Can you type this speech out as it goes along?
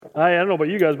I don't know about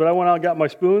you guys, but I went out and got my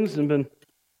spoons and been...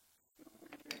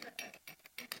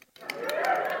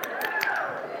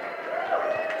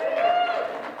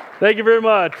 Thank you very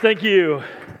much. Thank you.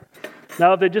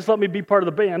 Now, if they just let me be part of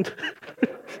the band.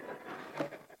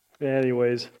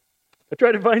 Anyways, I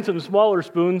tried to find some smaller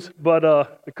spoons, but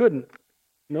I couldn't.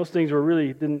 And those things were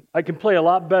really didn't. I can play a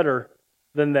lot better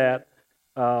than that,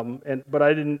 but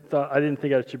I didn't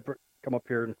think I should come up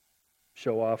here and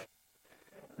show off.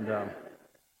 And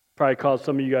probably caused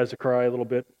some of you guys to cry a little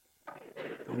bit.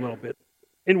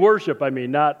 In worship, I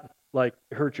mean, not like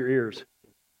hurt your ears.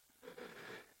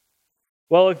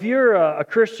 Well, if you're a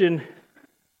Christian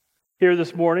here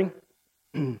this morning,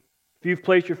 if you've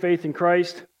placed your faith in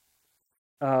Christ,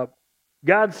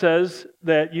 God says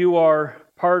that you are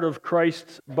part of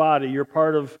Christ's body. You're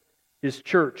part of His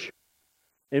church.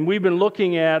 And we've been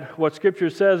looking at what Scripture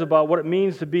says about what it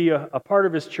means to be a part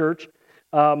of His church.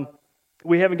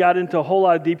 We haven't got into a whole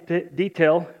lot of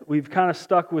detail. We've kind of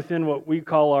stuck within what we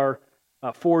call our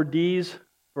 4 Ds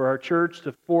for our church,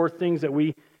 the 4 things that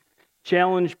we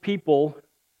challenge people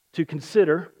to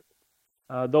consider,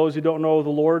 those who don't know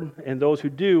the Lord and those who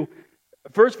do.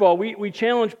 First of all, we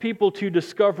challenge people to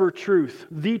discover truth,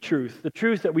 the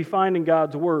truth that we find in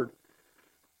God's Word.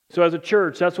 So as a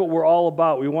church, that's what we're all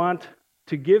about. We want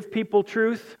to give people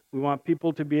truth. We want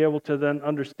people to be able to then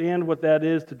understand what that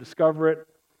is, to discover it.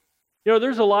 You know,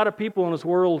 there's a lot of people in this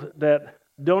world that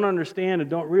don't understand and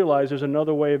don't realize there's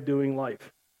another way of doing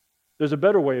life. There's a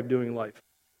better way of doing life.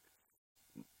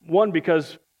 One,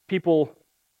 because people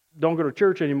don't go to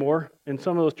church anymore, and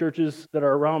some of those churches that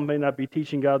are around may not be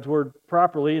teaching God's Word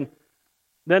properly. And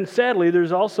then, sadly,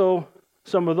 there's also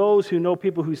some of those who know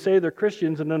people who say they're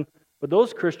Christians, but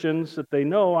those Christians that they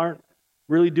know aren't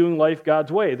really doing life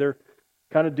God's way. They're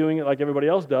kind of doing it like everybody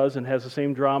else does and has the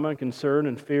same drama and concern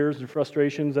and fears and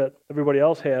frustrations that everybody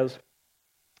else has.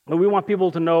 But we want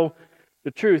people to know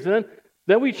the truth. And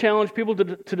then we challenge people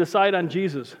to decide on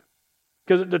Jesus.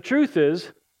 Because the truth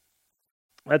is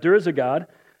that there is a God,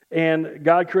 and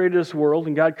God created this world,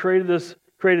 and God created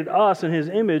us in His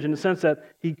image in the sense that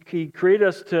He created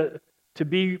us to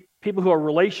be people who are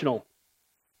relational,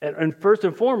 and first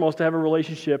and foremost to have a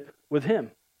relationship with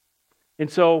Him.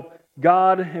 And so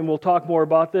God, and we'll talk more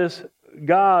about this,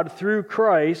 God through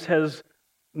Christ has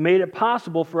made it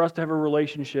possible for us to have a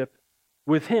relationship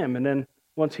with Him. And then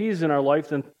once He's in our life,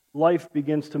 then life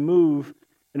begins to move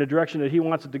in a direction that He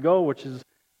wants it to go, which is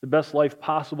the best life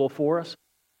possible for us.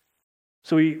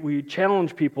 So we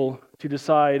challenge people to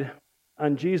decide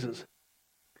on Jesus.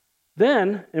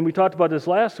 Then, and we talked about this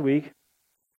last week,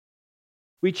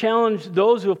 we challenge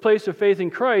those who have placed their faith in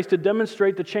Christ to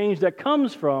demonstrate the change that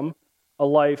comes from a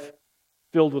life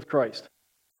filled with Christ.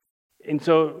 And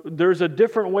so there's a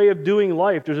different way of doing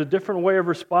life. There's a different way of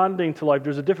responding to life.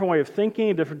 There's a different way of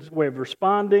thinking, a different way of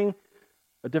responding,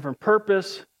 a different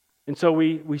purpose. And so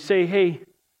we say, hey,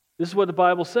 this is what the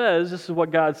Bible says. This is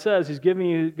what God says. He's giving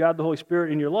you God the Holy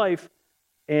Spirit in your life,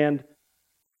 and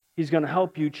He's going to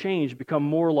help you change, become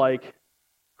more like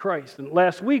Christ. And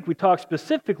last week we talked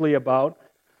specifically about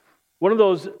one of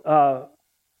those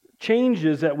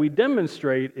changes that we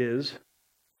demonstrate is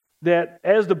that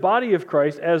as the body of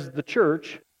Christ, as the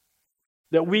church,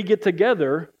 that we get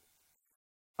together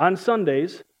on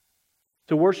Sundays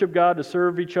to worship God, to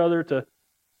serve each other, to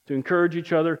encourage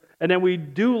each other, and then we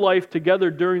do life together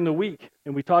during the week.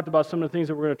 And we talked about some of the things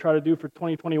that we're going to try to do for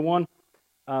 2021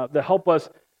 that help us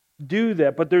do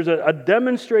that. But there's a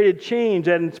demonstrated change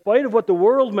that in spite of what the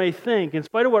world may think, in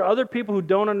spite of what other people who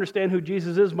don't understand who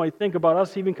Jesus is might think about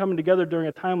us even coming together during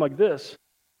a time like this,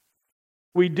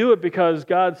 we do it because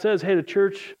God says, hey, the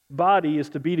church body is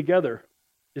to be together,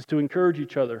 is to encourage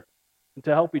each other, and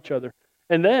to help each other.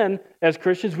 And then, as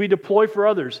Christians, we deploy for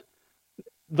others.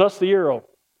 Thus the arrow.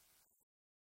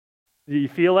 Do you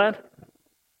feel that?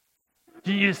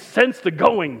 Do you sense the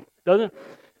going? Doesn't it?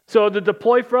 So to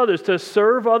deploy for others, to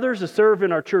serve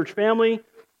in our church family,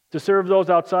 to serve those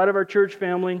outside of our church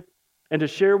family, and to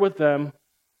share with them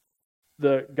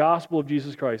the gospel of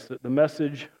Jesus Christ, the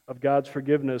message of God's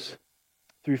forgiveness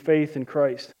through faith in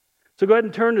Christ. So go ahead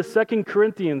and turn to 2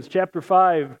 Corinthians chapter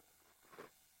 5.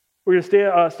 We're going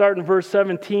to start in verse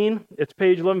 17. It's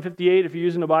page 1158 if you're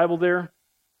using the Bible there.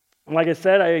 And like I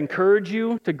said, I encourage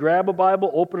you to grab a Bible,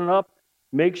 open it up,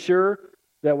 make sure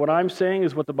that what I'm saying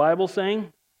is what the Bible's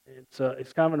saying.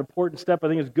 It's kind of an important step. I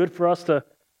think it's good for us to,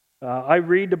 I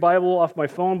read the Bible off my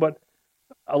phone, but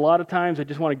a lot of times I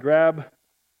just want to grab,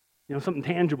 something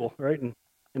tangible, right, and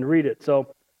read it.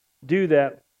 So do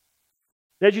that.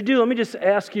 As you do, let me just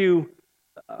ask you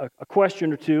a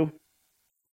question or two,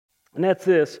 and that's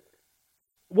this.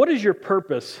 What is your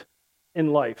purpose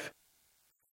in life?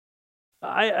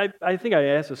 I think I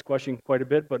asked this question quite a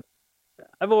bit, but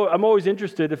I'm always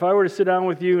interested. If I were to sit down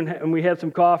with you and we had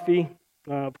some coffee,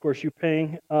 of course you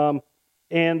paying,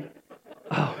 and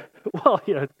well,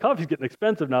 coffee's getting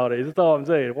expensive nowadays. That's all I'm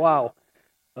saying. Wow.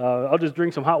 I'll just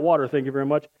drink some hot water. Thank you very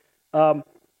much.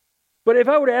 But if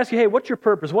I were to ask you, hey, what's your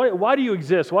purpose? Why do you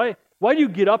exist? Why do you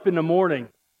get up in the morning?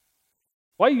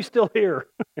 Why are you still here?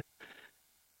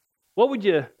 What would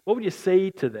you say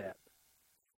to that?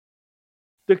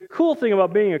 The cool thing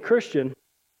about being a Christian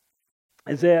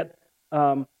is that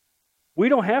we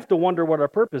don't have to wonder what our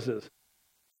purpose is.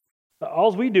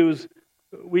 All we do is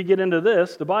we get into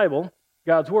this, the Bible,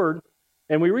 God's Word,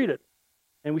 and we read it,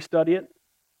 and we study it,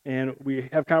 and we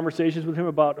have conversations with Him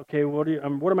about, okay, what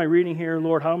am I reading here,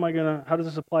 Lord? How does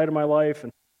this apply to my life?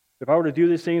 And if I were to do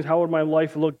these things, how would my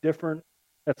life look different?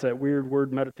 That's that weird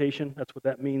word, meditation. That's what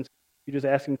that means. You're just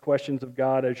asking questions of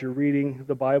God as you're reading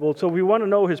the Bible. So if we want to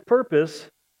know His purpose,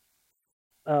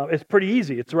 it's pretty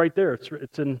easy. It's right there.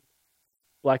 It's in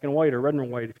black and white or red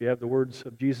and white if you have the words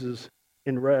of Jesus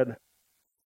in red.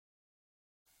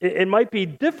 It might be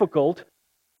difficult.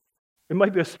 It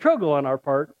might be a struggle on our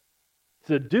part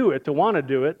to do it, to want to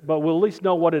do it, but we'll at least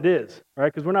know what it is,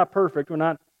 right? Because we're not perfect.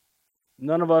 None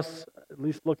of us, at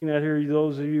least looking at here,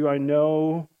 those of you I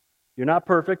know, you're not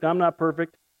perfect. I'm not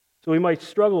perfect. So we might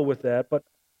struggle with that. But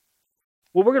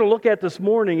what we're going to look at this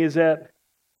morning is that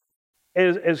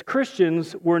as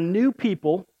Christians, we're new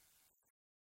people,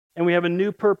 and we have a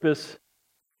new purpose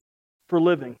for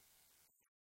living.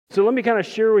 So let me kind of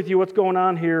share with you what's going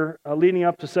on here leading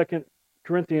up to 2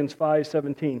 Corinthians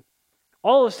 5:17.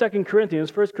 All of 2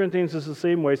 Corinthians, 1 Corinthians is the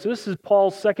same way. So this is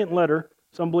Paul's second letter.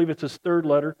 Some believe it's his third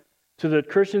letter to the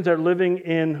Christians that are living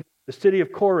in the city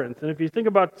of Corinth. And if you think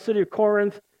about the city of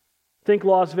Corinth, think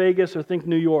Las Vegas or think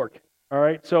New York. All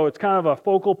right? So it's kind of a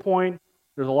focal point.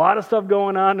 There's a lot of stuff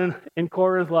going on in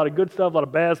Corinth, a lot of good stuff, a lot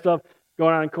of bad stuff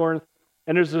going on in Corinth.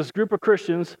 And there's this group of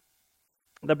Christians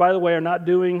that, by the way, are not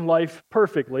doing life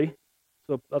perfectly.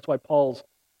 So that's why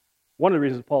one of the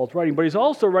reasons Paul's writing. But he's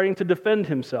also writing to defend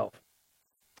himself.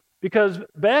 Because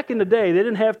back in the day, they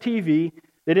didn't have TV,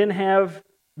 they didn't have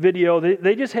video,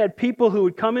 they just had people who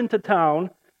would come into town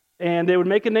and they would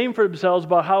make a name for themselves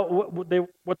about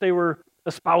what they were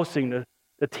espousing,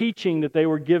 the teaching that they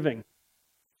were giving.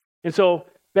 And so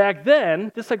back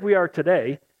then, just like we are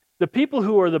today, the people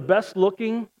who are the best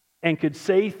looking and could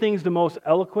say things the most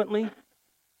eloquently,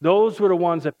 those were the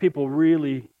ones that people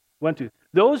really went to.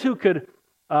 Those who could,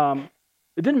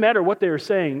 it didn't matter what they were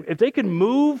saying, if they could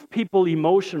move people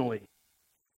emotionally,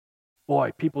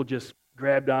 boy, people just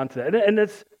grabbed onto that. And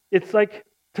it's like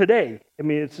today. I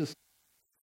mean, it's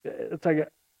like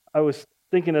I was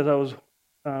thinking as I was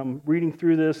reading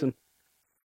through this, and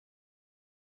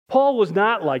Paul was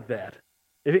not like that.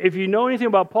 If you know anything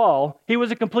about Paul, he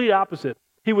was a complete opposite.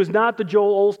 He was not the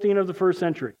Joel Osteen of the first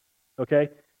century, okay?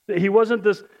 He wasn't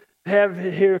this have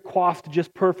hair coiffed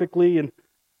just perfectly and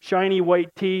shiny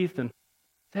white teeth and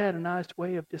had a nice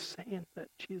way of just saying that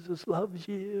Jesus loves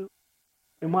you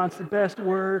and wants the best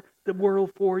the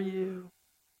world for you.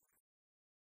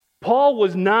 Paul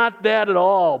was not that at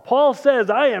all. Paul says,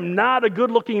 I am not a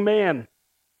good-looking man.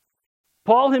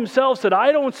 Paul himself said,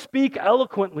 I don't speak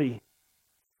eloquently.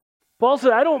 Paul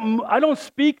said, I don't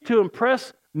speak to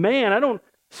impress man. I don't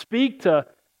speak to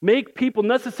make people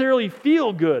necessarily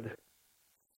feel good.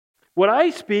 What I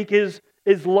speak is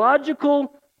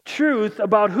logical truth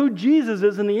about who Jesus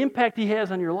is and the impact He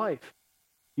has on your life.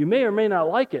 You may or may not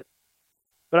like it,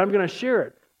 but I'm going to share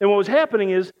it. And what was happening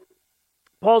is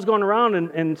Paul's going around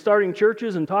and starting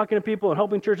churches and talking to people and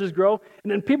helping churches grow,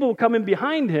 and then people would come in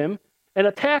behind him and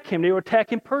attack him. They would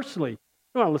attack him personally. You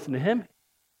don't want to listen to him.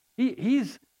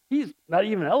 He's not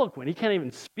even eloquent. He can't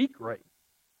even speak right.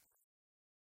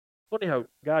 Funny how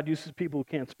God uses people who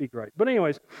can't speak right. But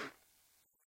anyways,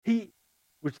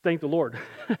 which thank the Lord,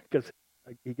 because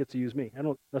He gets to use me. I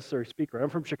don't necessarily speak right. I'm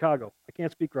from Chicago. I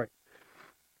can't speak right.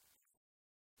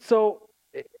 So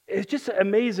it's just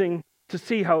amazing to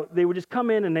see how they would just come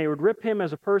in and they would rip him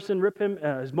as a person, rip him,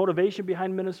 his motivation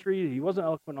behind ministry. He wasn't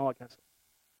eloquent and all that kind of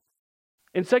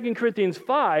stuff. In 2 Corinthians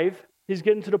 5, he's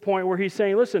getting to the point where he's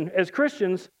saying, listen, as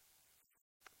Christians,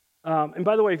 and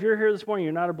by the way, if you're here this morning,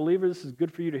 you're not a believer, this is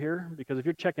good for you to hear, because if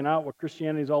you're checking out what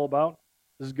Christianity is all about,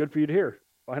 this is good for you to hear.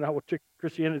 Find out what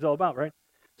Christianity is all about, right?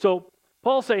 So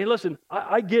Paul's saying, listen,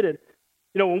 I get it.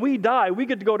 You know, when we die, we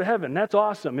get to go to heaven. That's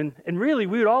awesome. And really,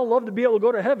 we would all love to be able to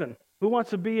go to heaven. Who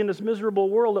wants to be in this miserable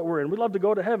world that we're in? We'd love to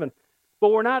go to heaven. But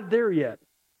we're not there yet.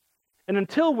 And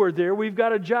until we're there, we've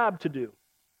got a job to do.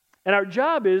 And our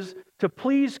job is to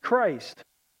please Christ,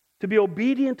 to be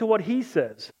obedient to what He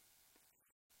says.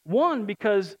 One,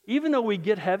 because even though we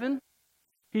get heaven,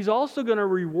 He's also going to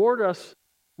reward us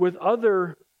with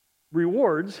other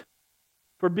rewards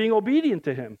for being obedient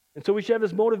to Him. And so we should have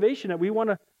this motivation that we want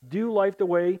to do life the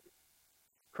way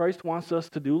Christ wants us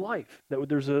to do life. That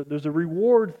there's a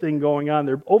reward thing going on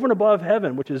there over and above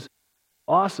heaven, which is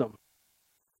awesome.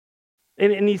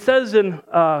 And he says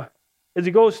as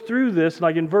he goes through this,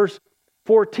 like in verse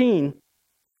 14,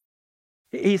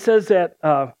 he says that,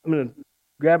 I'm going to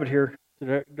grab it here.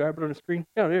 Did I grab it on the screen?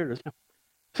 Yeah, there it is. It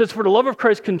says, "For the love of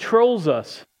Christ controls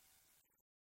us.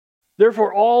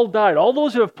 Therefore all died." All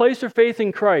those who have placed their faith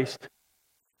in Christ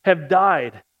have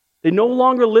died. They no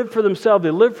longer live for themselves.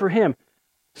 They live for Him.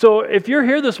 So if you're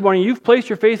here this morning, you've placed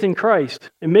your faith in Christ,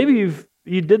 and maybe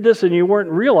you did this and you weren't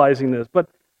realizing this, but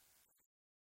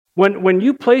when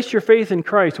you placed your faith in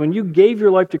Christ, when you gave your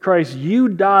life to Christ, you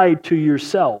died to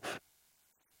yourself,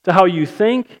 to how you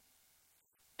think,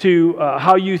 to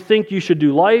how you think you should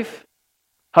do life,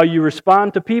 how you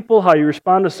respond to people, how you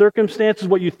respond to circumstances,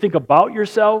 what you think about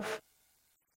yourself.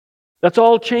 That's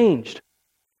all changed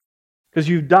because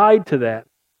you've died to that.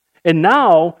 And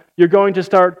now you're going to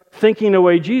start thinking the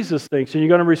way Jesus thinks, and you're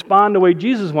going to respond the way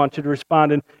Jesus wants you to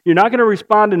respond. And you're not going to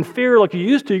respond in fear like you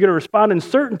used to. You're going to respond in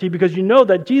certainty because you know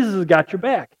that Jesus has got your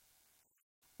back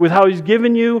with how He's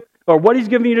given you, or what He's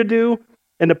given you to do,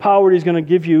 and the power He's going to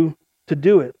give you to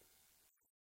do it.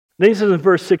 Then he says in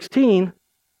verse 16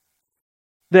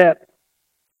 that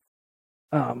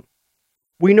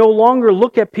we no longer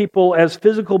look at people as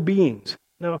physical beings.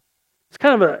 Now, it's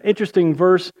kind of an interesting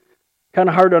verse, kind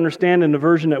of hard to understand in the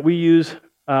version that we use.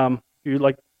 You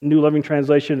like New Living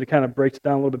Translation, it kind of breaks it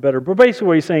down a little bit better. But basically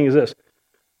what he's saying is this.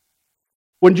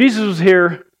 When Jesus was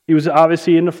here, He was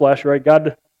obviously in the flesh, right?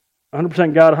 God,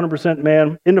 100% God, 100%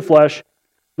 man, in the flesh,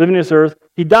 living this earth.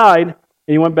 He died, and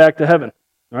He went back to heaven,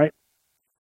 right?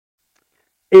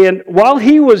 And while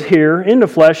He was here in the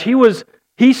flesh,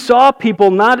 He saw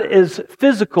people not as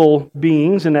physical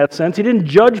beings in that sense. He didn't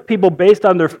judge people based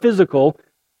on their physical,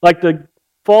 like the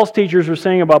false teachers were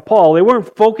saying about Paul. They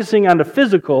weren't focusing on the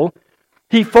physical.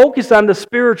 He focused on the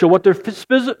spiritual, what their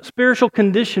spiritual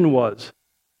condition was,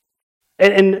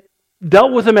 and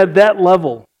dealt with them at that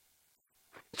level.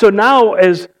 So now,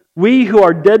 as we who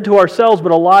are dead to ourselves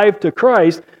but alive to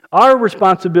Christ, our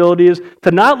responsibility is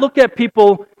to not look at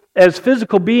people as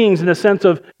physical beings in the sense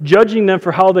of judging them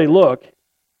for how they look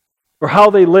or how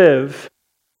they live.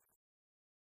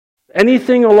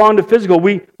 Anything along the physical,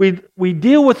 we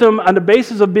deal with them on the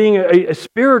basis of being a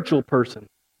spiritual person.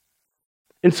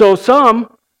 And so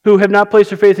some who have not placed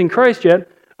their faith in Christ yet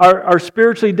are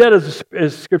spiritually dead,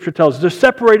 as Scripture tells us. They're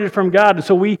separated from God. And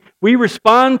so we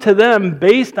respond to them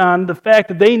based on the fact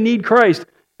that they need Christ,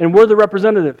 and we're the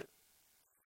representative.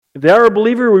 If they are a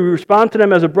believer, we respond to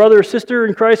them as a brother or sister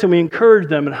in Christ, and we encourage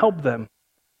them and help them.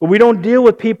 But we don't deal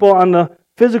with people on the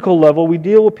physical level. We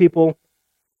deal with people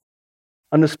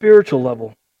on the spiritual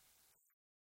level.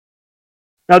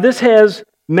 Now, this has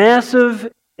massive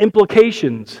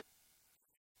implications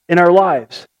in our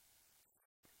lives.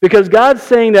 Because God's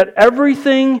saying that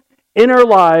everything in our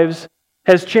lives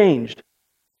has changed.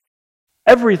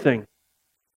 Everything.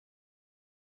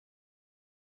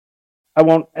 I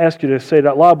won't ask you to say it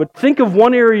out loud, but think of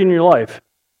one area in your life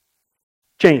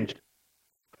changed.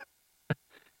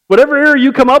 Whatever area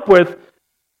you come up with,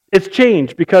 it's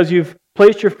changed because you've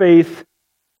placed your faith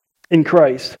in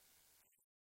Christ.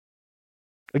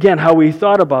 Again, how we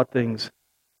thought about things,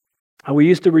 how we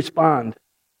used to respond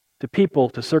to people,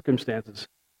 to circumstances,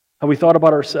 how we thought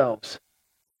about ourselves.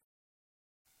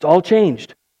 It's all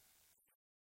changed.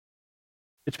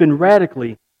 It's been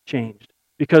radically changed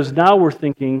because now we're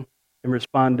thinking and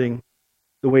responding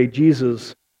the way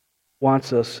Jesus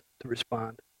wants us to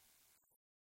respond.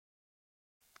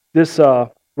 This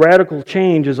radical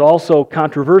change is also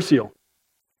controversial.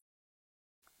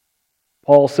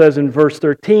 Paul says in verse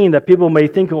 13 that people may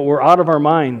think we're out of our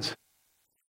minds.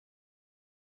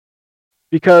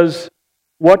 Because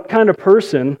what kind of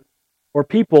person or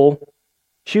people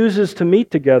chooses to meet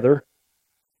together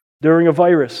during a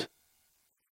virus?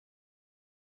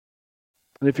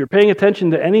 And if you're paying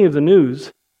attention to any of the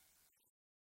news,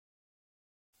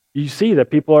 you see that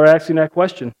people are asking that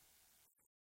question.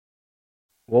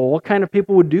 Well, what kind of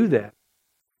people would do that?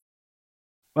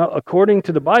 Well, according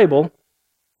to the Bible,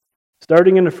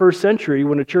 starting in the first century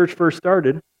when the church first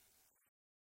started,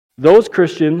 those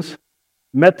Christians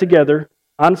met together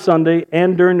on Sunday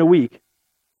and during the week,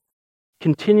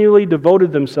 continually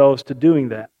devoted themselves to doing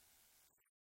that.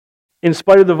 In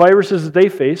spite of the viruses that they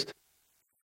faced,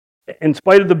 in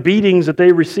spite of the beatings that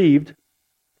they received,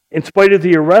 in spite of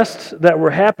the arrests that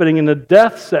were happening and the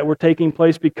deaths that were taking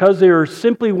place because they were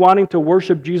simply wanting to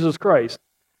worship Jesus Christ,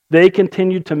 they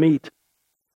continued to meet.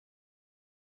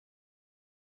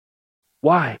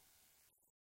 Why?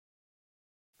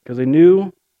 Because they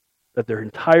knew that their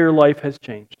entire life has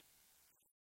changed.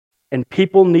 And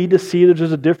people need to see that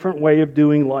there's a different way of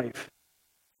doing life.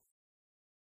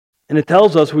 And it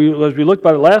tells us, as we looked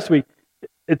at it last week,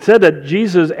 it said that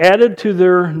Jesus added to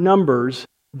their numbers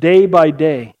day by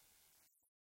day.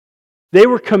 They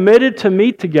were committed to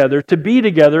meet together, to be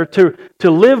together,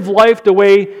 to live life the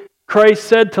way Christ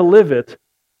said to live it.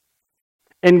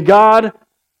 And God,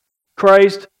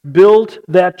 Christ, built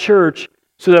that church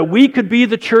so that we could be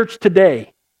the church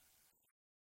today.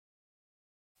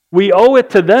 We owe it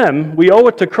to them, we owe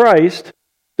it to Christ,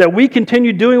 that we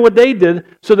continue doing what they did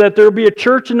so that there will be a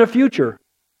church in the future.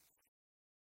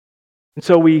 And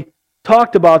so we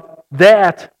talked about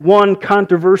that one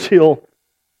controversial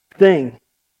thing.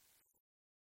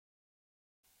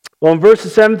 Well, in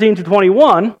verses 17 to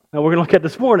 21, that we're going to look at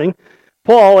this morning,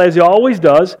 Paul, as he always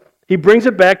does, he brings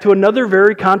it back to another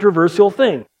very controversial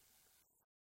thing.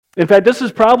 In fact, this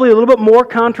is probably a little bit more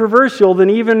controversial than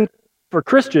even for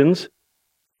Christians,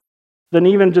 than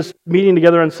even just meeting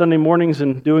together on Sunday mornings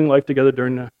and doing life together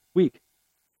during the week.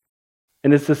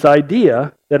 And it's this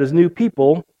idea that as new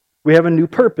people, we have a new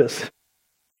purpose.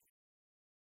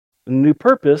 The new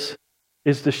purpose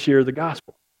is to share the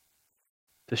gospel,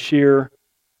 to share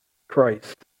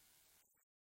Christ.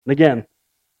 And again,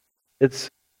 it's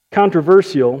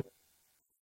controversial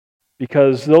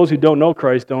because those who don't know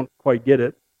Christ don't quite get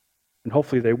it, and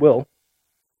hopefully they will.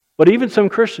 But even some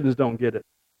Christians don't get it,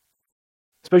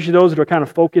 especially those that are kind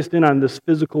of focused in on this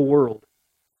physical world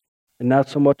and not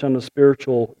so much on the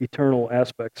spiritual, eternal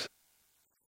aspects.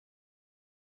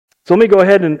 So let me go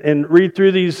ahead and read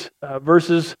through these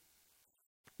verses.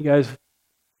 You guys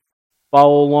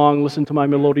follow along, listen to my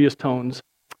melodious tones.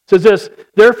 It says this,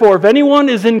 "Therefore, if anyone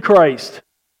is in Christ,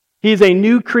 he is a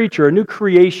new creature, a new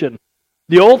creation.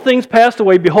 The old things passed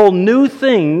away. Behold, new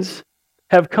things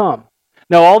have come.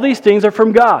 Now all these things are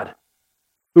from God,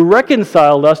 who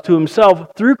reconciled us to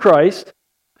himself through Christ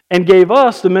and gave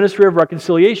us the ministry of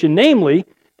reconciliation, namely,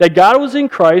 that God was in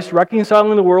Christ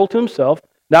reconciling the world to himself,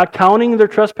 not counting their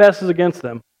trespasses against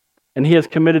them, and he has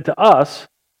committed to us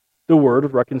the word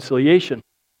of reconciliation.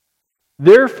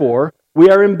 Therefore, we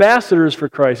are ambassadors for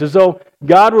Christ, as though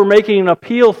God were making an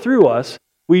appeal through us.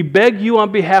 We beg you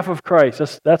on behalf of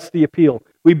Christ," that's the appeal.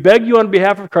 "We beg you on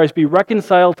behalf of Christ, be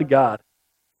reconciled to God.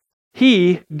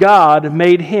 He, God,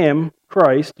 made him,"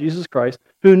 Christ, Jesus Christ,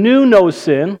 "who knew no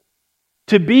sin,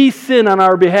 to be sin on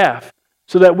our behalf,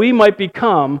 so that we might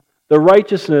become the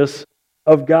righteousness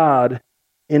of God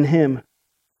in him."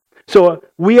 So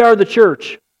we are the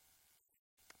church.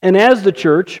 And as the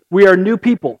church, we are new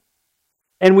people.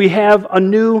 And we have a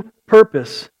new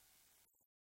purpose.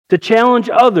 To challenge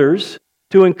others,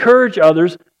 to encourage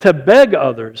others, to beg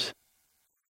others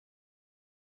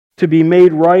to be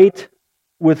made right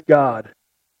with God.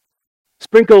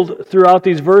 Sprinkled throughout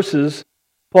these verses,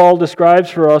 Paul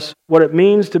describes for us what it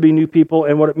means to be new people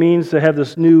and what it means to have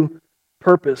this new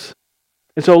purpose.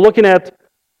 And so looking at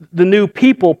the new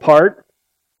people part,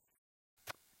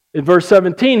 in verse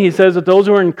 17 he says that those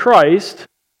who are in Christ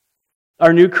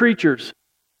are new creatures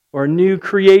or new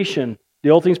creation. The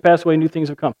old things pass away, new things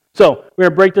have come. So we're going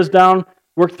to break this down,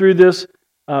 work through this,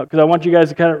 because I want you guys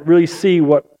to kind of really see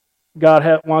what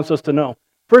God wants us to know.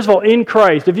 First of all, in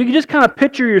Christ, if you could just kind of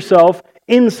picture yourself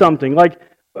in something, like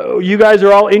you guys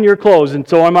are all in your clothes, and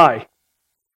so am I.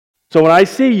 So when I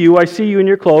see you in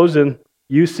your clothes, and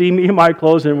you see me in my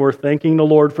clothes, and we're thanking the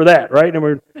Lord for that, right?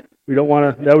 And we don't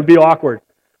want to, that would be awkward.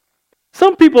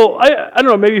 Some people, I don't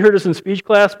know, maybe you heard this in speech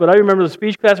class, but I remember the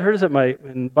speech class, I heard this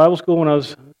in Bible school when I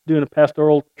was doing the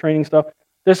pastoral training stuff.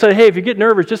 They said, hey, if you get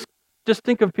nervous, just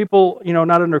think of people,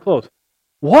 not in their clothes.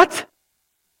 What?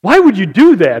 Why would you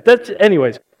do that?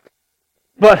 Anyways.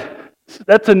 But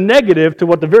that's a negative to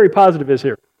what the very positive is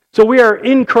here. So we are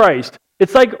in Christ.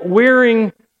 It's like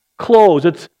wearing clothes.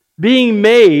 It's being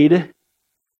made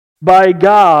by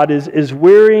God is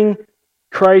wearing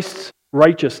Christ's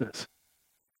righteousness.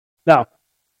 Now,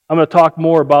 I'm going to talk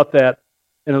more about that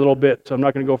in a little bit, so I'm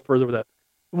not going to go further with that.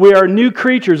 We are new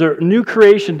creatures, or new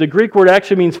creation. The Greek word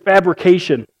actually means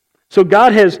fabrication. So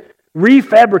God has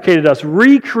refabricated us,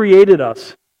 recreated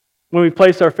us when we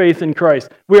place our faith in Christ.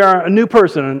 We are a new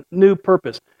person, a new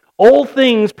purpose. Old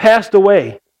things passed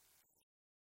away.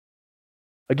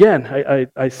 Again,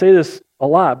 I say this a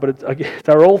lot, but it's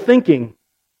our old thinking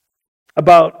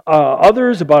about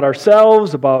others, about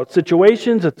ourselves, about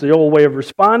situations. It's the old way of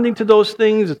responding to those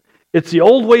things. It's the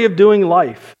old way of doing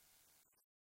life.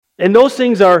 And those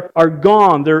things are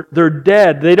gone. They're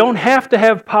dead. They don't have to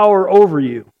have power over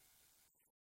you.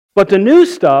 But the new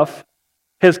stuff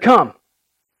has come.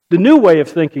 The new way of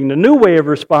thinking, the new way of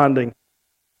responding,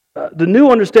 the new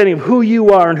understanding of who you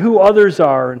are and who others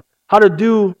are and how to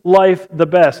do life the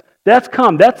best. That's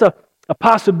come. That's a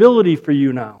possibility for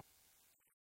you now.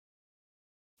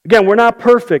 Again, we're not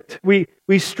perfect. We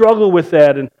struggle with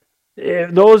that. And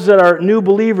those that are new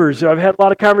believers, I've had a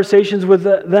lot of conversations with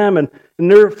them, and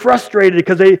they're frustrated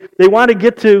because they want to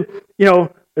get to,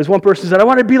 as one person said, I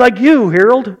want to be like you,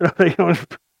 Harold.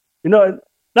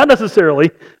 Not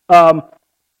necessarily. But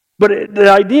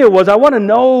the idea was I want to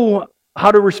know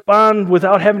how to respond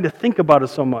without having to think about it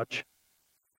so much.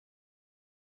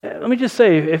 Let me just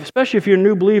say, especially if you're a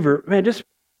new believer, man, just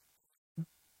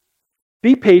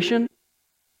be patient.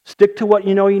 Stick to what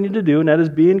you know you need to do, and that is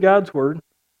be in God's Word,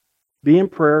 be in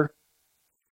prayer,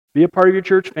 be a part of your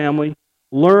church family,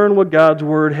 learn what God's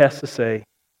Word has to say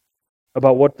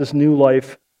about what this new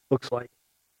life looks like.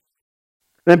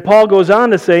 Then Paul goes on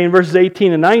to say in verses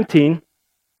 18 and 19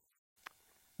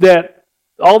 that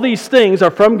all these things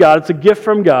are from God. It's a gift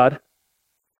from God.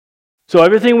 So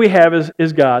everything we have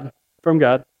is God, from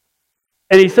God.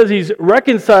 And he says he's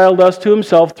reconciled us to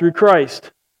himself through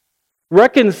Christ.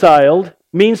 Reconciled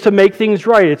means to make things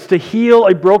right. It's to heal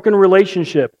a broken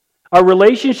relationship. Our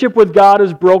relationship with God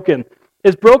is broken.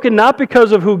 It's broken not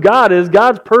because of who God is.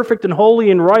 God's perfect and holy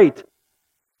and right.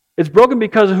 It's broken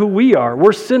because of who we are.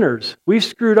 We're sinners. We've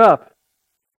screwed up.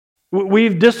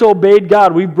 We've disobeyed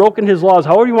God. We've broken His laws.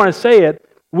 However you want to say it,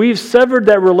 we've severed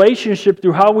that relationship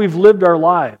through how we've lived our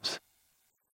lives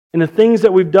and the things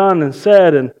that we've done and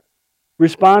said and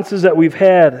responses that we've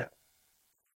had.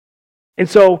 And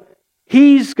so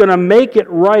He's going to make it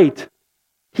right.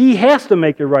 He has to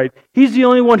make it right. He's the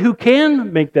only one who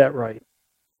can make that right.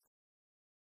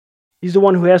 He's the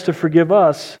one who has to forgive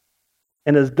us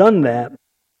and has done that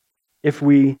if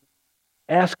we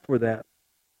ask for that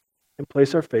and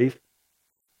place our faith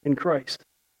in Christ.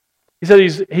 He said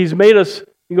He's made us,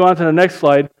 you go on to the next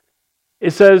slide,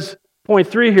 it says, point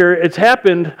 3 here, it's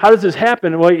happened. How does this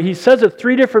happen? Well, he says it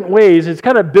 3 different ways. It's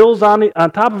kind of builds on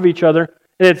top of each other.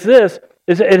 And it's this.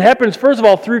 It happens, first of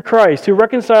all, through Christ, who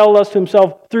reconciled us to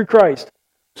Himself through Christ.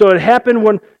 So it happened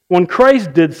when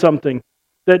Christ did something,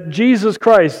 that Jesus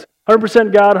Christ,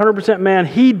 100% God, 100% man,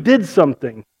 He did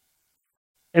something.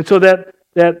 And so that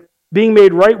being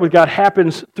made right with God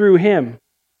happens through Him.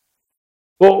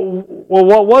 Well,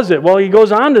 what was it? Well, he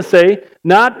goes on to say,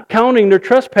 not counting their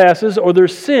trespasses or their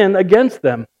sin against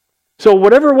them. So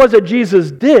whatever it was that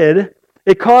Jesus did,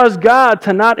 it caused God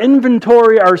to not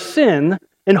inventory our sin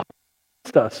and hold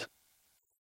against us.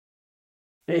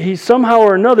 He somehow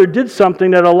or another did something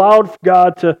that allowed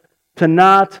God to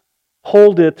not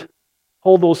hold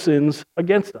those sins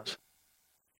against us.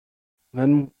 And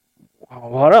then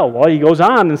what else? Well, he goes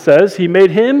on and says, He made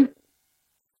Him,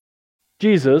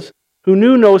 Jesus, who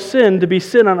knew no sin, to be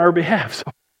sin on our behalf. So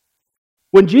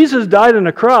when Jesus died on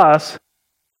the cross,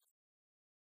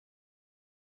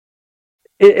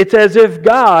 it's as if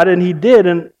God, and He did,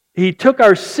 and He took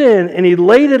our sin and He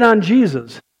laid it on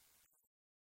Jesus.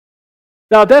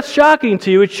 Now, if that's shocking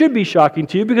to you, it should be shocking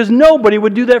to you, because nobody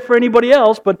would do that for anybody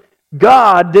else, but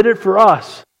God did it for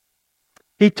us.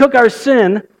 He took our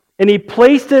sin and He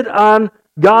placed it on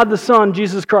God the Son,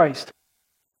 Jesus Christ.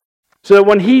 So that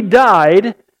when He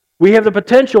died, we have the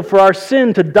potential for our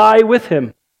sin to die with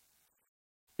Him.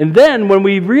 And then when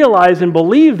we realize and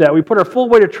believe that, we put our full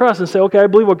weight of trust and say, okay, I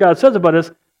believe what God says about us.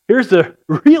 Here's the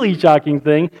really shocking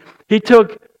thing. He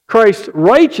took Christ's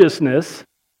righteousness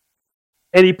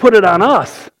and He put it on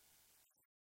us.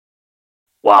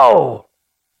 Whoa!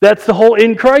 That's the whole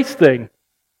in Christ thing.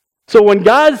 So when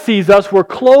God sees us, we're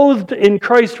clothed in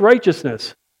Christ's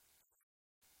righteousness.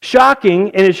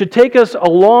 Shocking, and it should take us a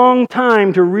long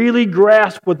time to really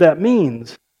grasp what that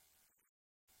means.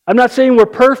 I'm not saying we're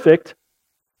perfect.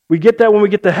 We get that when we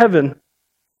get to heaven.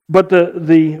 But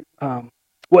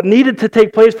what needed to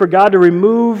take place for God to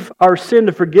remove our sin,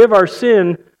 to forgive our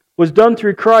sin, was done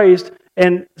through Christ.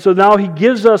 And so now He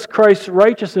gives us Christ's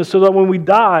righteousness so that when we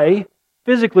die,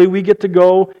 physically, we get to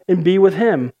go and be with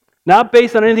Him. Not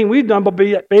based on anything we've done, but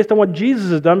based on what Jesus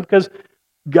has done, because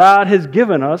God has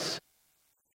given us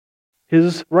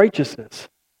His righteousness.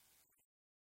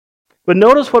 But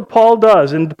notice what Paul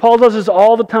does, and Paul does this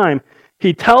all the time.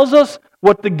 He tells us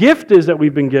what the gift is that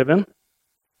we've been given,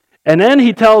 and then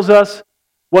he tells us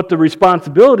what the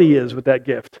responsibility is with that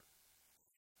gift.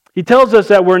 He tells us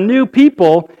that we're new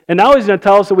people, and now he's going to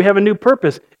tell us that we have a new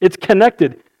purpose. It's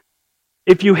connected.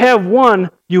 If you have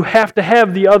one, you have to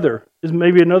have the other, is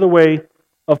maybe another way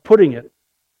of putting it.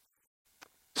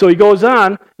 So he goes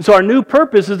on, and so our new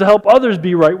purpose is to help others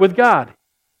be right with God. He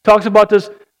talks about this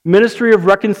ministry of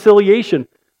reconciliation.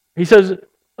 He says,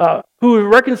 who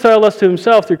reconciled us to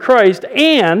Himself through Christ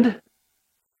and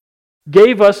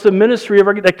gave us the ministry of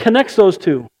that connects those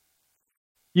two.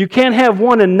 You can't have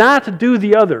one and not do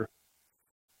the other.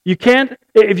 You can't,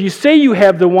 if you say you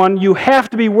have the one, you have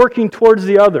to be working towards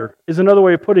the other, is another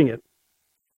way of putting it.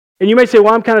 And you may say,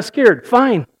 well, I'm kind of scared.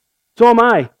 Fine. So am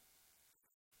I.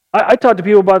 I talk to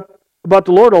people about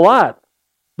the Lord a lot.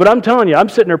 But I'm telling you, I'm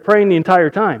sitting there praying the entire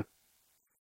time.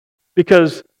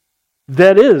 Because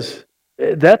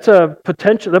that's a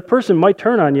potential, that person might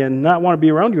turn on you and not want to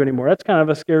be around you anymore. That's kind of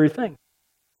a scary thing.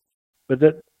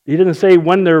 But he didn't say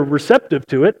when they're receptive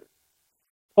to it.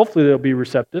 Hopefully they'll be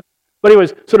receptive. But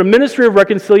anyways, so the ministry of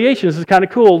reconciliation, this is kind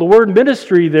of cool. The word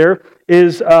ministry there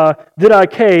is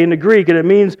didache in the Greek, and it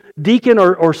means deacon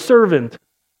or servant.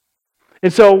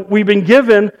 And so we've been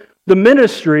given the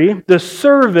ministry, the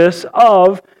service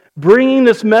of bringing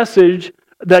this message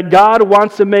that God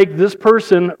wants to make this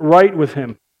person right with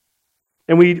Him.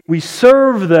 And we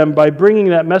serve them by bringing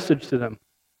that message to them,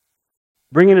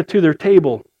 bringing it to their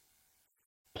table,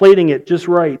 plating it just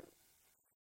right.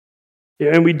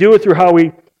 And we do it through how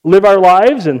we live our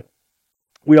lives, and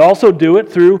we also do it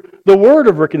through the word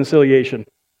of reconciliation.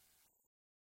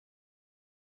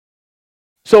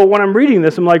 So when I'm reading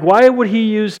this, I'm like, why would he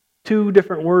use two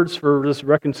different words for this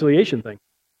reconciliation thing?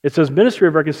 It says ministry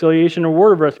of reconciliation or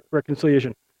word of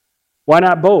reconciliation. Why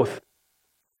not both?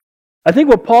 I think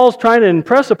what Paul's trying to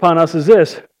impress upon us is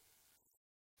this.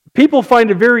 People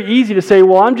find it very easy to say,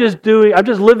 well, I'm just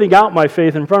living out my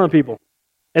faith in front of people.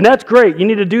 And that's great. You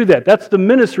need to do that. That's the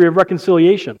ministry of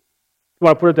reconciliation. You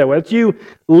want to put it that way. It's you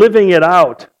living it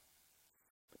out.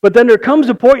 But then there comes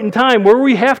a point in time where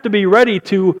we have to be ready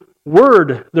to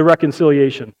word the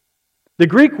reconciliation. The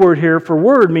Greek word here for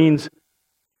word means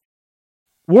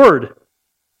word.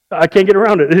 I can't get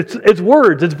around it. It's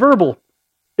words. It's verbal.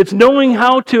 It's knowing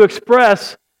how to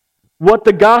express what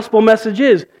the gospel message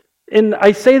is. And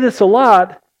I say this a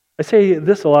lot. I say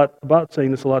this a lot about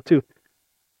saying this a lot too.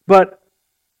 But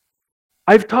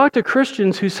I've talked to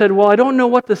Christians who said, well, I don't know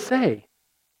what to say.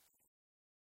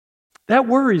 That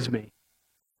worries me.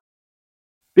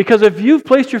 Because if you've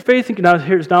placed your faith in,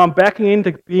 now I'm backing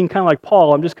into being kind of like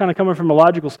Paul. I'm just kind of coming from a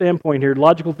logical standpoint here,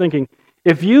 logical thinking.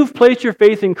 If you've placed your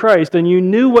faith in Christ and you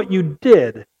knew what you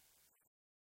did,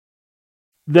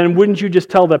 then wouldn't you just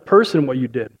tell that person what you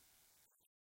did?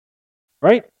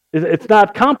 Right? It's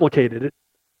not complicated. It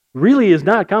really is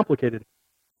not complicated.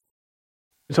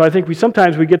 So I think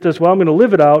sometimes we get this, well, I'm going to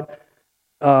live it out,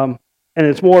 and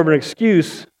it's more of an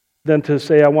excuse than to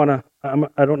say, I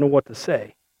don't know what to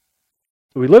say.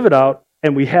 So we live it out,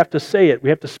 and we have to say it. We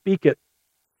have to speak it.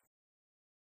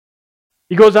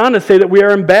 He goes on to say that we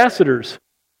are ambassadors.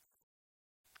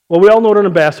 Well, we all know what an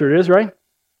ambassador is, right?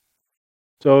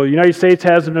 So the United States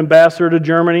has an ambassador to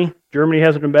Germany. Germany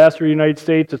has an ambassador to the United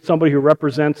States. It's somebody who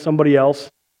represents somebody else,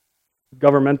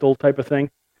 governmental type of thing.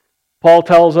 Paul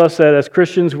tells us that as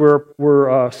Christians,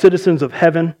 we're citizens of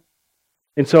heaven.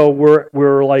 And so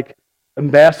we're like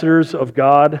ambassadors of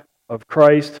God, of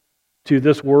Christ, to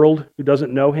this world who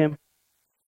doesn't know Him.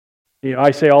 You know,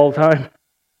 I say all the time,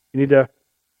 you need to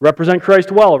represent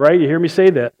Christ well, right? You hear me say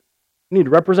that. You need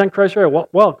to represent Christ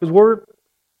well, because we're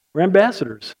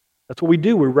ambassadors. That's what we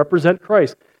do. We represent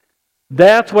Christ.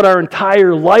 That's what our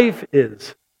entire life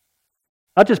is.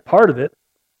 Not just part of it.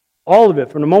 All of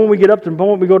it. From the moment we get up to the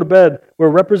moment we go to bed, we're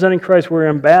representing Christ. We're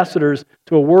ambassadors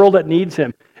to a world that needs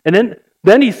Him. And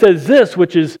then he says this,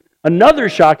 which is another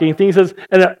shocking thing. He says,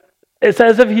 and it's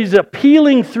as if He's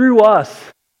appealing through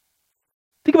us.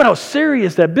 Think about how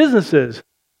serious that business is.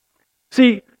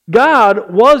 See,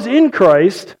 God was in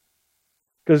Christ,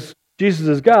 because Jesus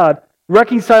is God,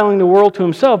 reconciling the world to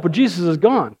Himself, but Jesus is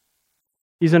gone.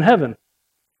 He's in heaven.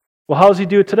 Well, how does He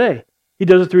do it today? He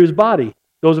does it through His body,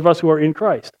 those of us who are in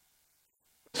Christ.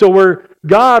 So where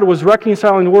God was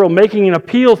reconciling the world, making an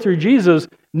appeal through Jesus,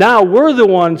 now we're the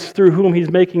ones through whom He's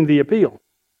making the appeal.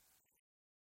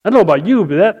 I don't know about you,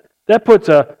 but that puts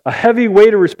a heavy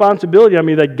weight of responsibility on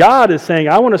me that God is saying,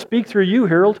 I want to speak through you,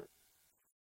 Harold.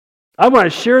 I want to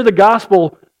share the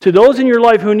gospel to those in your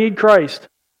life who need Christ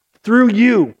through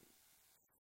you.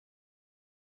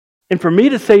 And for me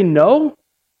to say no?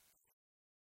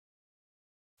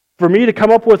 For me to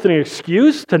come up with an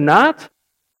excuse to not?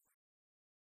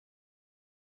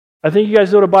 I think you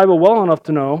guys know the Bible well enough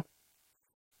to know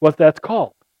what that's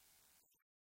called.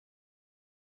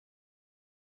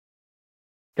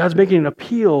 God's making an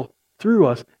appeal through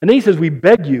us. And then He says, we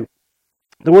beg you.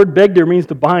 The word beg there means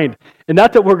to bind. And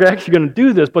not that we're actually going to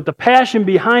do this, but the passion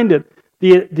behind it,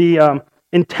 the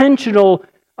intentional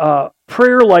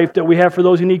prayer life that we have for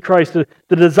those who need Christ,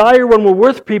 the desire when we're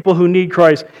with people who need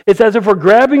Christ. It's as if we're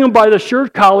grabbing them by the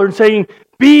shirt collar and saying,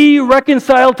 be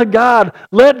reconciled to God.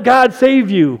 Let God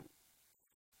save you.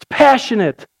 It's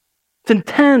passionate. It's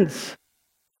intense.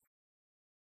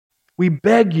 We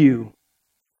beg you,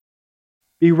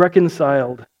 be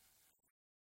reconciled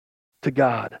to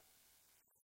God.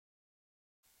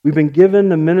 We've been given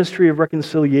the ministry of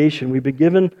reconciliation. We've been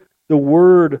given the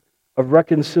word of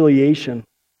reconciliation.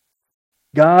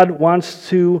 God wants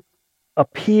to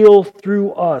appeal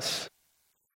through us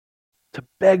to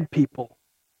beg people.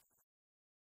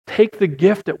 Take the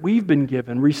gift that we've been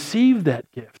given. Receive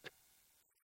that gift.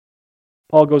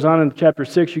 Paul goes on in chapter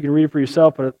 6. You can read it for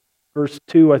yourself, but at verse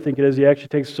 2, I think it is, he actually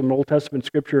takes some Old Testament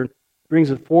scripture and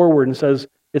brings it forward and says,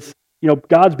 it's,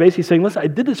 God's basically saying, listen, I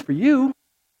did this for you.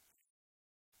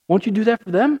 Won't you do that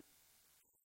for them?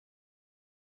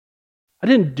 I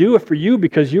didn't do it for you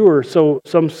because you were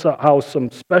somehow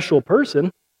some special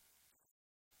person.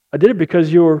 I did it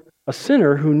because you were a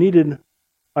sinner who needed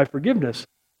my forgiveness.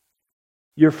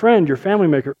 Your friend, your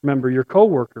family member, your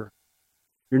coworker,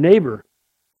 your neighbor,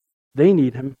 they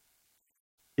need him.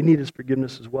 They need his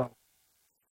forgiveness as well.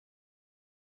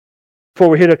 Before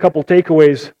we hit a couple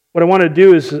takeaways, what I want to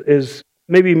do is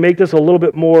maybe make this a little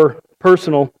bit more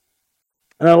personal.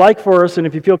 And I'd like for us, and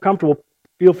if you feel comfortable,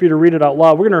 feel free to read it out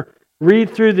loud. We're going to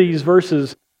read through these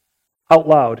verses out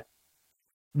loud.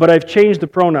 But I've changed the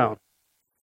pronoun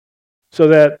so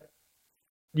that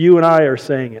you and I are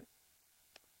saying it.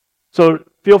 So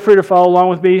feel free to follow along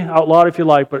with me out loud if you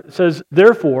like. But it says,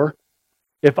 therefore,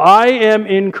 if I am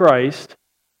in Christ,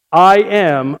 I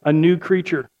am a new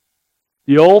creature.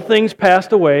 The old things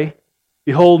passed away.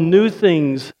 Behold, new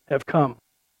things have come.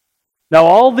 Now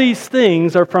all these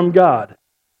things are from God,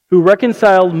 who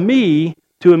reconciled me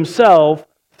to himself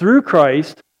through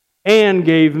Christ and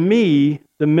gave me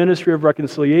the ministry of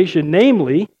reconciliation,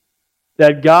 namely,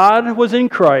 that God was in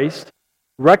Christ,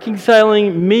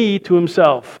 reconciling me to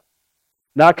himself,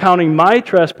 not counting my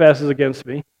trespasses against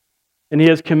me, and he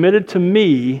has committed to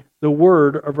me the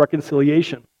word of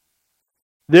reconciliation.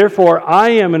 Therefore, I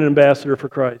am an ambassador for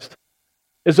Christ.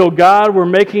 As though God were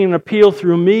making an appeal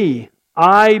through me,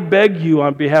 I beg you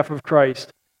on behalf of Christ,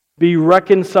 be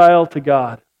reconciled to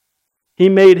God. He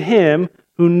made him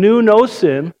who knew no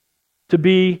sin to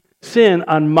be sin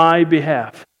on my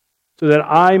behalf, so that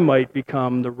I might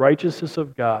become the righteousness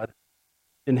of God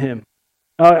in him.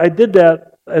 Now, I did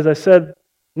that, as I said,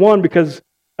 one, because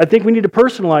I think we need to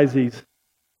personalize these.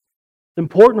 It's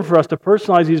important for us to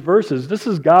personalize these verses. This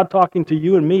is God talking to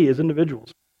you and me as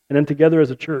individuals, and then together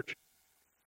as a church.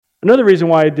 Another reason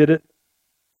why I did it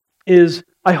is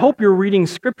I hope you're reading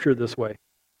Scripture this way.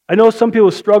 I know some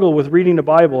people struggle with reading the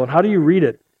Bible, and how do you read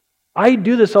it? I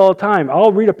do this all the time.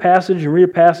 I'll read a passage and read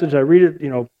a passage. I read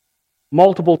it,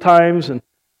 multiple times, and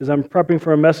as I'm prepping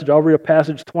for a message, I'll read a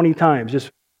passage 20 times,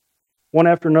 just one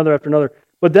after another after another.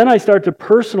 But then I start to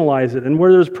personalize it, and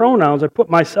where there's pronouns, I put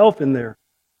myself in there,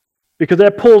 because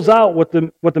that pulls out what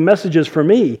the message is for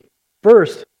me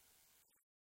first.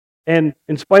 And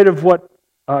in spite of what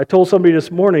I told somebody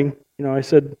this morning, I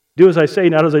said, "Do as I say,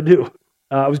 not as I do."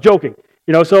 I was joking,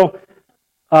 no,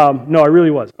 I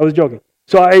really was. I was joking.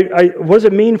 So what does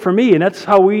it mean for me? And that's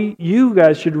how you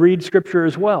guys should read Scripture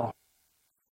as well.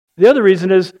 The other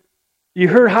reason is, you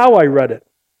heard how I read it.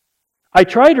 I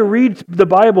try to read the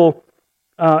Bible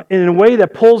in a way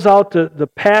that pulls out the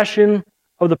passion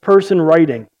of the person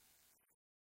writing.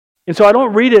 And so I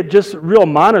don't read it just real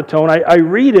monotone. I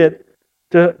read it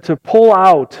to pull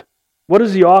out, what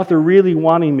is the author really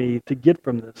wanting me to get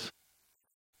from this?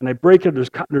 And I break it.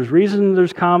 There's reasons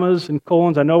there's commas and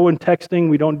colons. I know in texting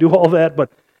we don't do all that,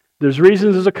 but there's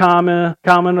reasons there's a comma,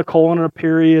 a colon, and a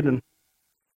period. And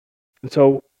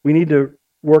so we need to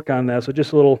work on that. So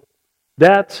just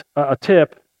that's a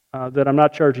tip that I'm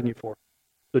not charging you for.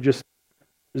 So just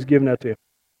giving that to you.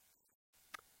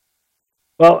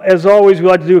 Well, as always, we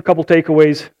like to do a couple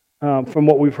takeaways from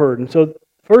what we've heard. And so the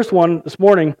first one this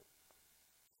morning,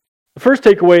 the first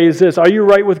takeaway is this: are you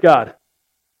right with God?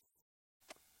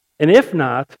 And if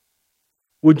not,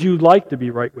 would you like to be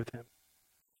right with him?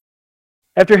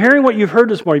 After hearing what you've heard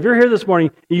this morning, if you're here this morning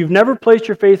and you've never placed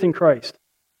your faith in Christ,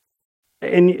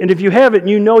 and if you haven't,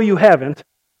 you know you haven't,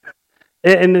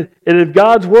 and if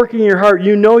God's working in your heart,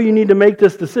 you know you need to make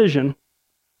this decision,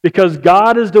 because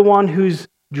God is the one who's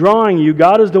drawing you.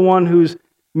 God is the one who's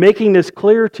making this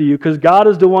clear to you, because God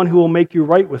is the one who will make you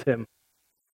right with him.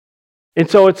 And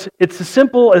so it's as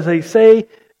simple as they say,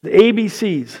 the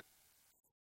ABCs.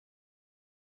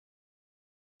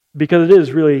 Because it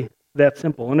is really that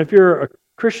simple. And if you're a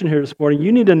Christian here this morning,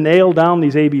 you need to nail down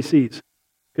these ABCs,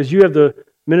 because you have the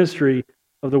ministry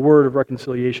of the word of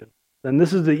reconciliation. And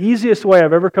this is the easiest way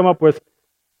I've ever come up with,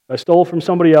 I stole from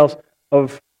somebody else,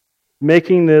 of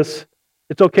making this,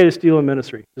 it's okay to steal in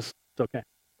ministry. It's okay.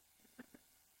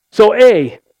 So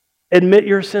A, admit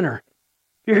you're a sinner.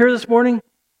 If you're here this morning,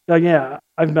 you're like, yeah,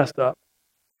 I've messed up.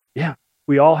 Yeah,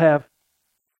 we all have.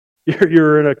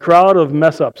 You're in a crowd of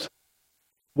mess-ups.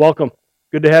 Welcome.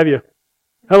 Good to have you.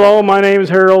 Hello, my name is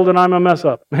Harold, and I'm a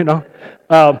mess-up.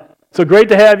 So great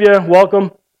to have you.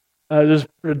 Welcome. There's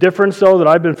a difference, though, that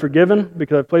I've been forgiven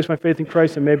because I've placed my faith in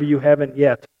Christ, and maybe you haven't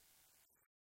yet.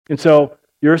 And so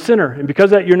you're a sinner, and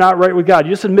because of that, you're not right with God.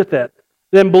 You just admit that.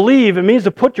 Then believe, it means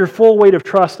to put your full weight of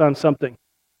trust on something.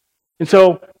 And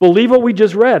so believe what we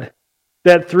just read,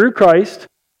 that through Christ,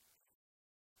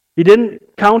 He didn't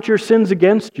count your sins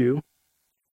against you,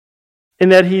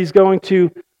 and that He's going to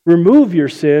remove your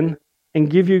sin and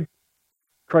give you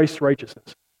Christ's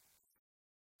righteousness.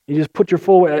 You just put your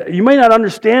full weight. You may not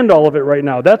understand all of it right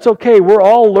now. That's okay. We're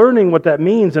all learning what that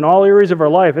means in all areas of our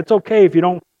life. It's okay if you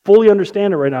don't fully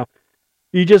understand it right now.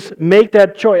 You just make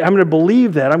that choice. I'm going to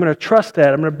believe that. I'm going to trust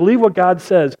that. I'm going to believe what God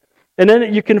says. And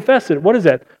then you confess it. What is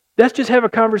that? That's just have a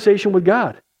conversation with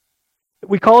God.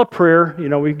 We call it prayer.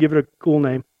 We give it a cool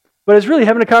name. But it's really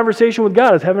having a conversation with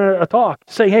God. It's having a talk.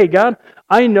 Saying, hey, God,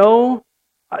 I know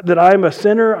that I'm a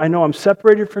sinner. I know I'm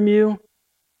separated from you.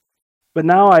 But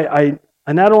now I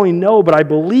not only know, but I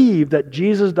believe that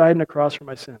Jesus died on the cross for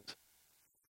my sins.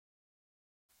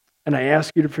 And I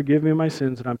ask you to forgive me my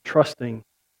sins, and I'm trusting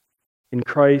in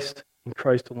Christ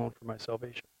alone for my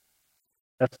salvation.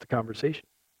 That's the conversation.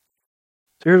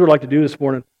 So here's what I'd like to do this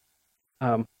morning.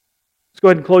 Let's go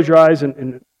ahead and close your eyes,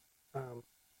 and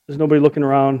there's nobody looking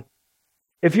around.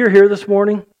 If you're here this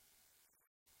morning,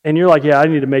 and you're like, yeah, I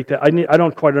need to make that. I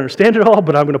don't quite understand it all,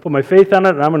 but I'm going to put my faith on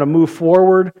it, and I'm going to move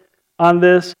forward on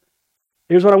this.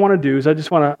 Here's what I want to do: is I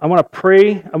want to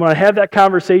pray. I'm going to have that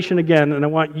conversation again, and I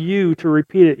want you to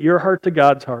repeat it, your heart to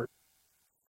God's heart.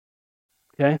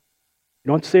 Okay? You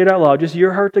don't have to say it out loud. Just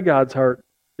your heart to God's heart.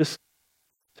 Just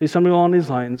say something along these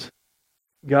lines.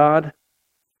 God,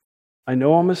 I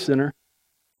know I'm a sinner,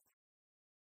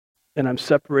 and I'm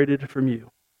separated from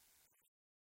you.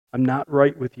 I'm not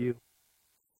right with you.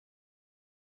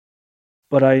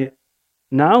 But I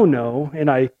now know, and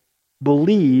I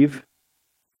believe,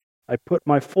 I put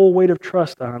my full weight of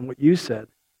trust on what you said,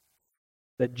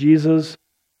 that Jesus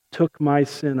took my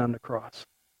sin on the cross,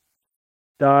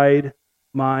 died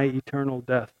my eternal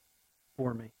death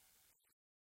for me.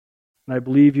 And I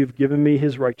believe you've given me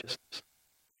His righteousness.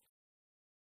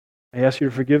 I ask you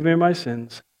to forgive me my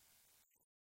sins.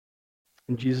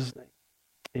 In Jesus' name,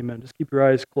 amen. Just keep your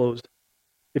eyes closed.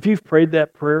 If you've prayed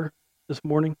that prayer this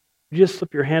morning, you just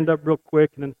slip your hand up real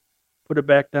quick and then put it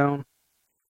back down.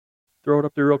 Throw it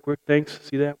up there real quick. Thanks.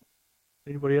 See that?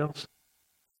 Anybody else?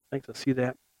 Thanks. I see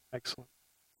that. Excellent.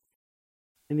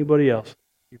 Anybody else?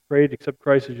 You prayed, accept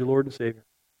Christ as your Lord and Savior.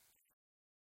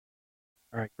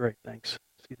 All right, great. Thanks.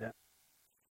 See that.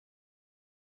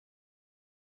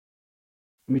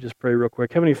 Let me just pray real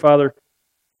quick. Heavenly Father,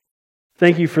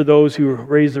 thank you for those who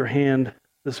raised their hand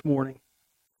this morning.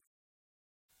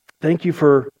 Thank you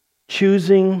for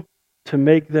choosing to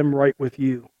make them right with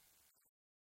you.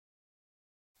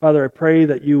 Father, I pray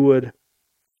that you would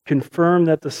confirm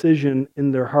that decision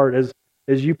in their heart as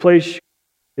you've placed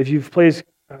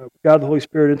God the Holy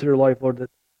Spirit into their life, Lord,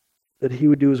 that He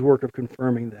would do His work of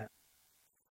confirming that.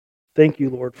 Thank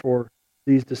you, Lord, for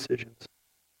these decisions. In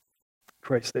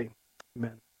Christ's name,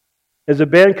 amen. As the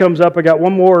band comes up, I got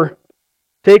one more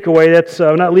takeaway. That's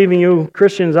not leaving you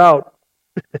Christians out.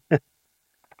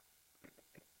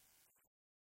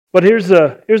 But here's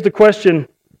the question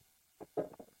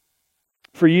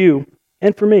for you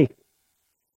and for me.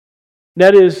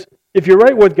 That is, if you're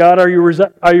right with God, are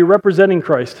you representing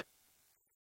Christ?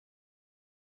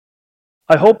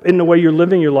 I hope in the way you're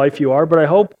living your life you are, but I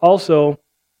hope also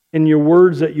in your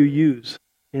words that you use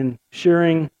in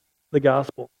sharing the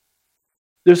gospel.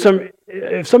 If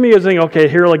some of you are thinking, okay,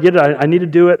 here, I get it, I need to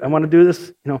do it, I want to do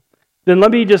this, then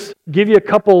let me just give you a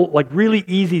couple really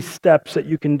easy steps that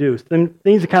you can do.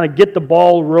 Things to kind of get the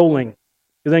ball rolling,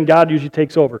 because then God usually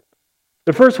takes over.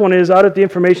 The first one is out at the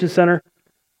information center,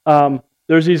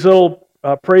 there's these little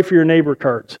pray for your neighbor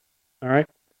cards, all right,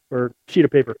 or sheet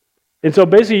of paper. And so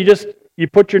basically you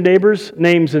put your neighbors'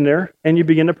 names in there and you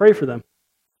begin to pray for them.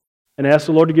 And ask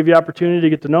the Lord to give you opportunity to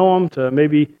get to know them, to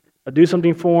maybe do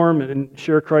something for them and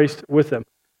share Christ with them.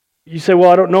 You say,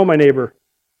 well, I don't know my neighbor.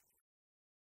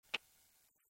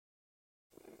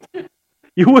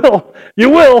 You will,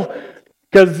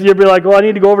 because you'll be like, well, I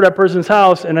need to go over to that person's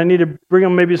house and I need to bring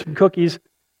them maybe some cookies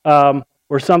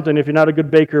or something. If you're not a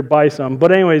good baker, buy some.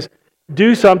 But anyways,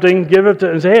 do something, give it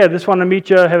to, and say, hey, I just want to meet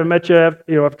you. I haven't met you,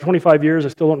 after 25 years. I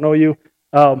still don't know you.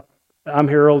 I'm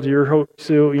Harold. You're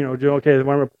Sue. Okay.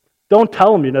 Don't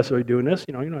tell them you're necessarily doing this.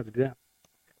 You don't have to do that.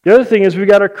 The other thing is we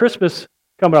got our Christmas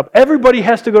coming up. Everybody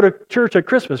has to go to church at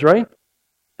Christmas, right?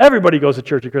 Everybody goes to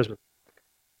church at Christmas.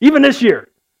 Even this year.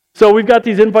 So we've got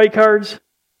these invite cards.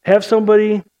 Have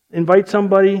somebody, invite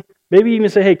somebody. Maybe even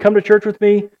say, hey, come to church with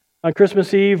me on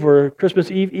Christmas Eve or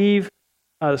Christmas Eve,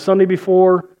 the Sunday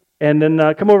before, and then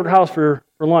come over to the house for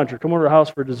lunch or come over to the house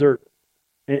for dessert.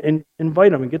 And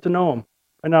invite them and get to know them.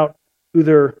 Find out who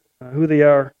they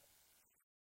are.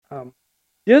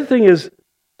 The other thing is,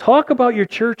 talk about your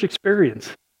church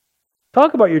experience.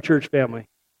 Talk about your church family.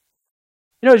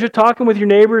 As you're talking with your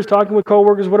neighbors, talking with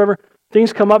coworkers, whatever,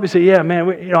 things come up. You say, "Yeah,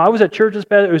 man, I was at church this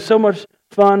past. It was so much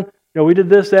fun. We did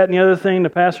this, that, and the other thing. The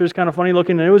pastor is kind of funny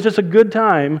looking, and it was just a good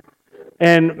time.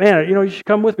 And man, you should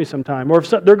come with me sometime. Or if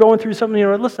they're going through something,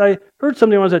 listen, I heard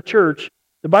something when I was at church.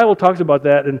 The Bible talks about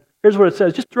that, and here's what it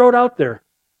says. Just throw it out there.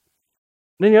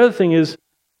 And then the other thing is,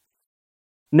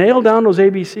 nail down those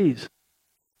ABCs,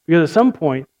 because at some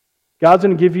point, God's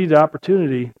going to give you the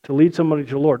opportunity to lead somebody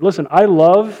to the Lord. Listen, I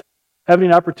love having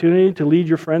an opportunity to lead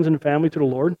your friends and family to the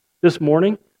Lord. This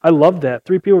morning, I love that.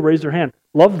 3 people raised their hand.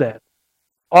 Love that.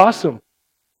 Awesome.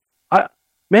 I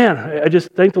just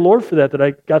thank the Lord for that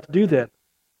I got to do that.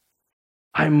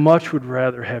 I much would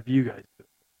rather have you guys do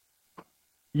it.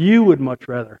 You would much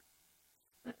rather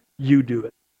you do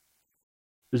it.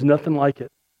 There's nothing like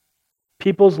it.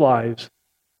 People's lives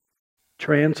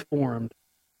transformed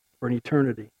for an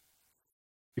eternity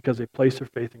because they placed their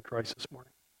faith in Christ this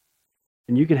morning.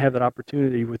 And you can have that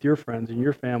opportunity with your friends and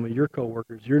your family, your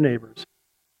coworkers, your neighbors.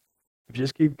 If you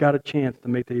just got a chance to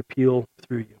make the appeal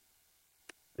through you.